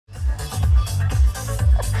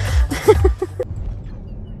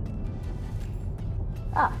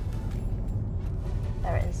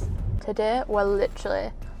Today we're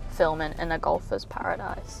literally filming in a golfer's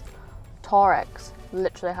paradise. Torex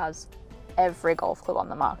literally has every golf club on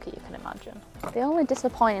the market you can imagine. The only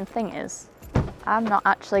disappointing thing is I'm not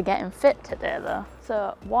actually getting fit today though.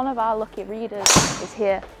 So one of our lucky readers is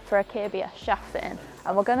here for a KBS shaft fitting,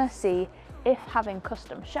 and we're going to see if having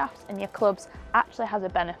custom shafts in your clubs actually has a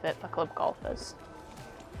benefit for club golfers.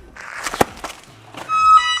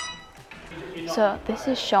 So this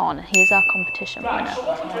is Sean, he's our competition winner.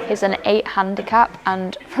 He's an 8 handicap,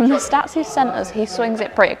 and from the stats he's sent us, he swings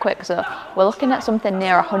it pretty quick, so we're looking at something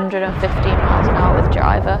near 115 miles an hour with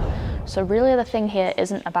driver. So really the thing here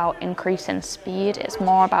isn't about increasing speed, it's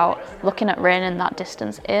more about looking at reining that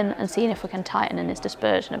distance in and seeing if we can tighten in his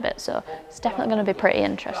dispersion a bit, so it's definitely going to be pretty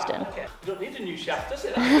interesting. You don't need a new shaft, does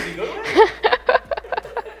it? That's pretty good.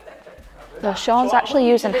 So Sean's actually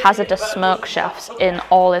using hazardous smoke shafts in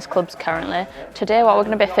all his clubs currently. Today what we're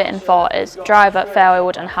going to be fitting for is driver, fairway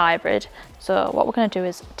wood and hybrid. So what we're going to do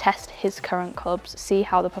is test his current clubs, see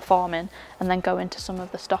how they're performing, and then go into some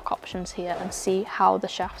of the stock options here and see how the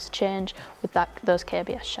shafts change with those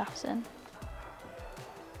KBS shafts in.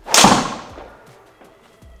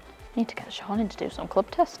 Need to get Sean in to do some club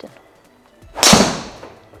testing.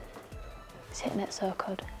 He's hitting it so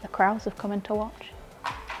good. The crowds have come in to watch.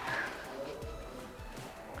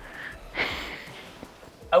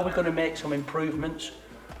 Are we going to make some improvements?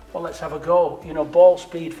 Well, let's have a go. You know, ball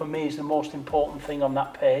speed for me is the most important thing on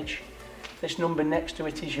that page. This number next to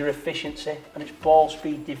it is your efficiency, and it's ball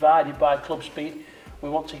speed divided by club speed. We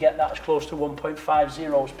want to get that as close to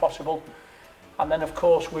 1.50 as possible. And then, of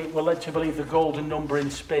course, we're led to believe the golden number in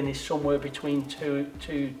spin is somewhere between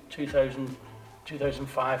 2,000,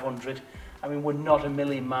 2,500. I mean, we're not a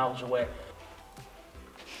million miles away.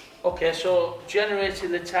 Okay, so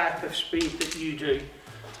generating the type of speed that you do,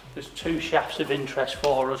 there's 2 shafts of interest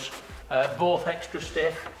for us, both extra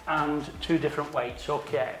stiff and 2 different weights,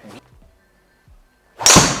 okay.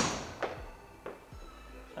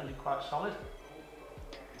 Sounding quite solid.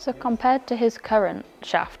 So compared to his current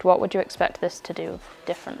shaft, what would you expect this to do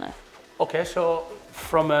differently? Okay, so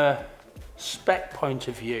from a spec point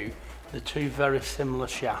of view, the 2 very similar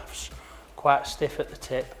shafts, quite stiff at the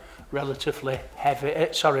tip, relatively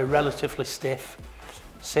stiff,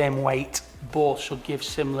 same weight, both should give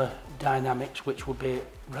similar dynamics, which would be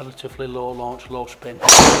relatively low launch, low spin.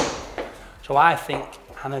 So I think,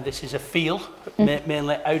 Hannah, this is a feel,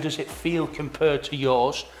 mainly how does it feel compared to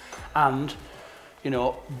yours, and you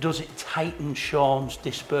know, does it tighten Sean's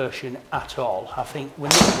dispersion at all? I think we're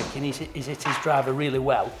nitpicking, he's hit his driver really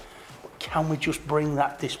well, but can we just bring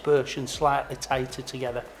that dispersion slightly tighter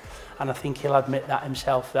together? And I think he'll admit that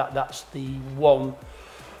himself, that that's the one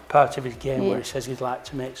part of his game where he says he'd like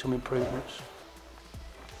to make some improvements.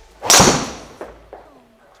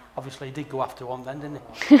 Obviously he did go after one then, didn't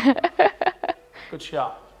he? Good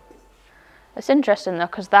shot. It's interesting though,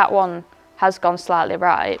 because that one has gone slightly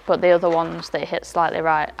right, but the other ones that hit slightly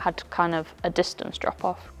right had kind of a distance drop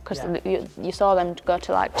off, because you saw them go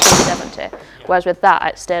to like 270, whereas with that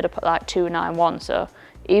it stayed up at like 291, so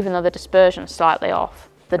even though the dispersion's slightly off,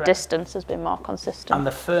 the distance has been more consistent. And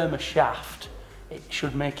the firmer shaft, it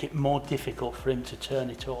should make it more difficult for him to turn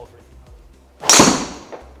it over.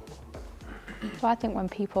 So I think when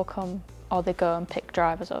people come or they go and pick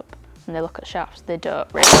drivers up and they look at shafts, they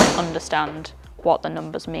don't really understand what the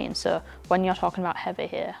numbers mean. So when you're talking about heavy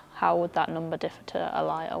here, how would that number differ to a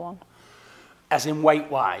lighter one? As in weight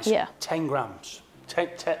wise? Yeah. 10 grams.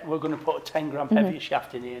 We're going to put a 10 gram heavier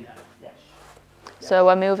shaft in here now. Yes. So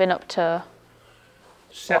we're moving up to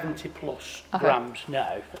 70 plus grams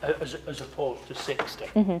now, as opposed to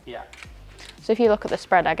 60. Yeah. So if you look at the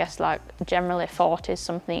spread, I guess like generally 40 is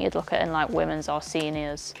something you'd look at in like women's or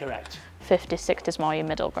seniors. Correct. 50, 60 is more your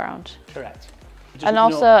middle ground. Correct. And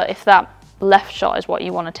also if that left shot is what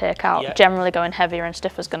you want to take out, generally going heavier and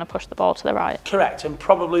stiffer is going to push the ball to the right. Correct, and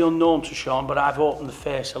probably unknown to Sean, but I've opened the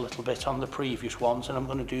face a little bit on the previous ones, and I'm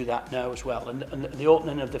going to do that now as well. And the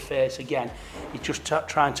opening of the face, again, is just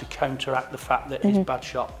trying to counteract the fact that his bad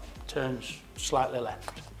shot turns slightly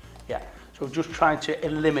left. Yeah, so just trying to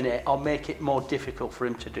eliminate or make it more difficult for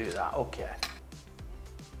him to do that. Okay.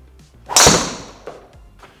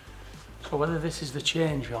 So whether this is the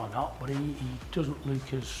change or not, but he doesn't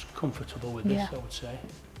look as comfortable with this, I would say.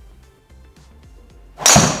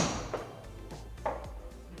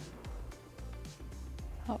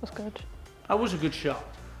 That was good. That was a good shot.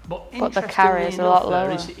 But the carry is a lot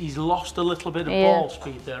lower. He's lost a little bit of ball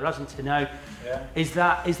speed there, hasn't he now? Yeah. Is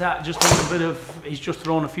that just a little bit of, he's just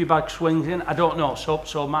thrown a few bad swings in? I don't know.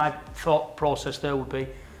 So my thought process there would be,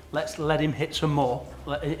 let's let him hit some more.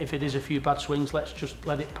 If it is a few bad swings, let's just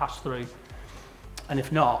let it pass through. And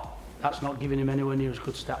if not, that's not giving him anywhere near as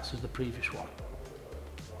good stats as the previous one.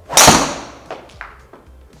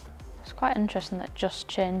 It's quite interesting that just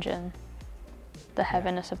changing the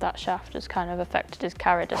heaviness of that shaft has kind of affected his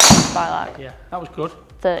carry distance by like yeah, that was good.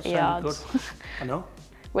 30 yards. Good. I know.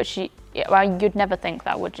 Which well, you'd never think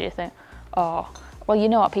that, would you? Think, oh, well, you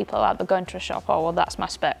know what people are like, they're going to a shop, oh, well, that's my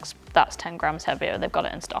specs, that's 10 grams heavier, they've got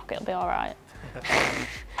it in stock, it'll be all right.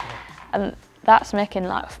 And that's making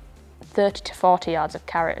like 30 to 40 yards of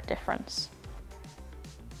carry difference.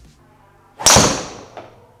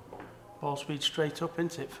 Ball speed straight up,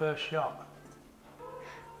 isn't it? First shot.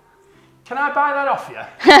 Can I buy that off you?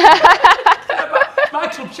 My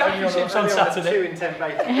club championships on Saturday. 2 in 10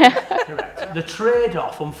 bases. Correct. The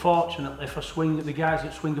trade-off, unfortunately, for the guys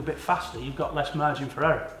that swing a bit faster, you've got less margin for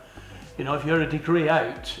error. You know, if you're a degree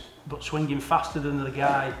out, but swinging faster than the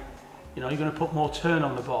guy, you know, you're going to put more turn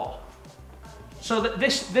on the ball. So that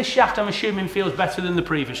this shaft, I'm assuming, feels better than the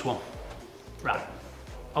previous one. Right.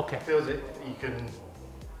 Okay. Feels it. You can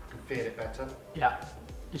feel it better. Yeah.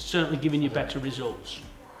 It's certainly giving you better results.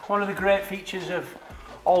 One of the great features of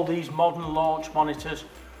all these modern launch monitors,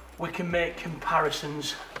 we can make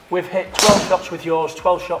comparisons. We've hit 12 shots with yours,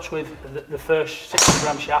 12 shots with the first 60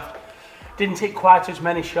 gram shaft. Didn't hit quite as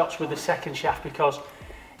many shots with the second shaft because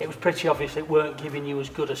it was pretty obvious it weren't giving you as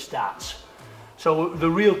good a stats. So the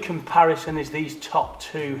real comparison is these top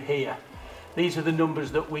two here. These are the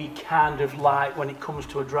numbers that we kind of like when it comes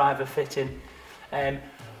to a driver fitting.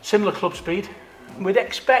 Similar club speed. We'd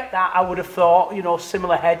expect that, I would have thought, you know,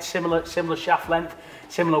 similar head, similar shaft length,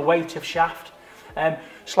 similar weight of shaft.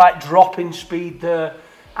 Slight drop in speed there,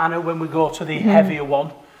 Anna, when we go to the heavier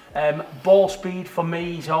one. Ball speed for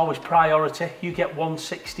me is always priority. You get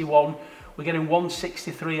 161, we're getting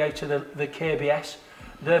 163 out of the KBS.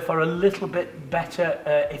 Therefore a little bit better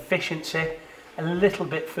efficiency, a little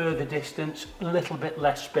bit further distance, a little bit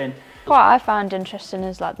less spin. What I find interesting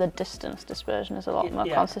is like the distance dispersion is a lot more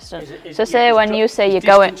consistent. So say when you say you're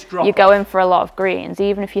going for a lot of greens,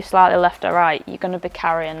 even if you're slightly left or right, you're going to be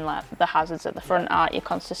carrying like the hazards at the front, aren't you,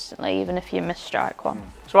 consistently, even if you misstrike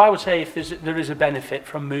one. So I would say if there is a benefit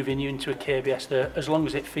from moving you into a KBS there, as long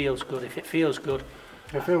as it feels good. If it feels good.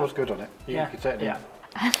 If it feels good on it, you can take it.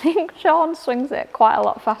 I think Sean swings it quite a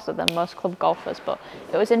lot faster than most club golfers, but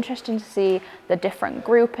it was interesting to see the different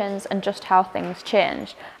groupings and just how things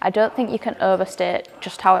changed. I don't think you can overstate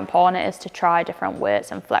just how important it is to try different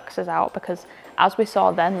weights and flexes out, because as we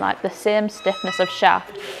saw then, like the same stiffness of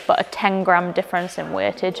shaft, but a 10 gram difference in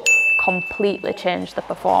weightage completely changed the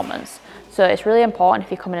performance. So it's really important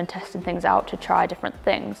if you're coming and testing things out to try different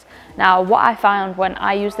things. Now, what I found when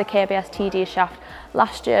I used the KBS TD shaft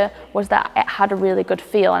last year was that it had a really good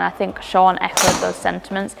feel, and I think Sean echoed those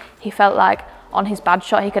sentiments. He felt like on his bad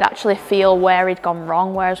shot he could actually feel where he'd gone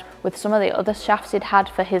wrong, whereas with some of the other shafts he'd had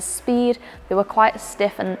for his speed, they were quite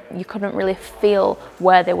stiff and you couldn't really feel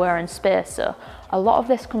where they were in space. So a lot of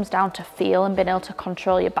this comes down to feel and being able to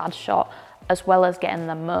control your bad shot, as well as getting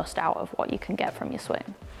the most out of what you can get from your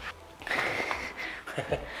swing.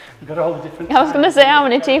 We've got all the different. I was going to say, how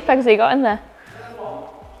many tea pegs have you got in there?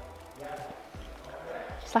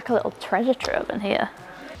 It's like a little treasure trove in here.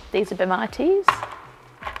 These would be my teas.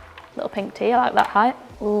 Little pink tea, I like that height.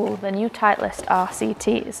 Ooh, the new Titleist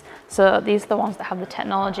RCTs. So these are the ones that have the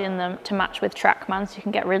technology in them to match with TrackMan, so you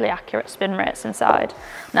can get really accurate spin rates inside.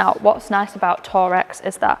 Now, what's nice about Torex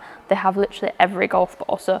is that they have literally every golf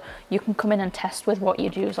ball, so you can come in and test with what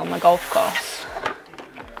you'd use on the golf course.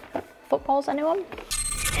 Footballs, anyone?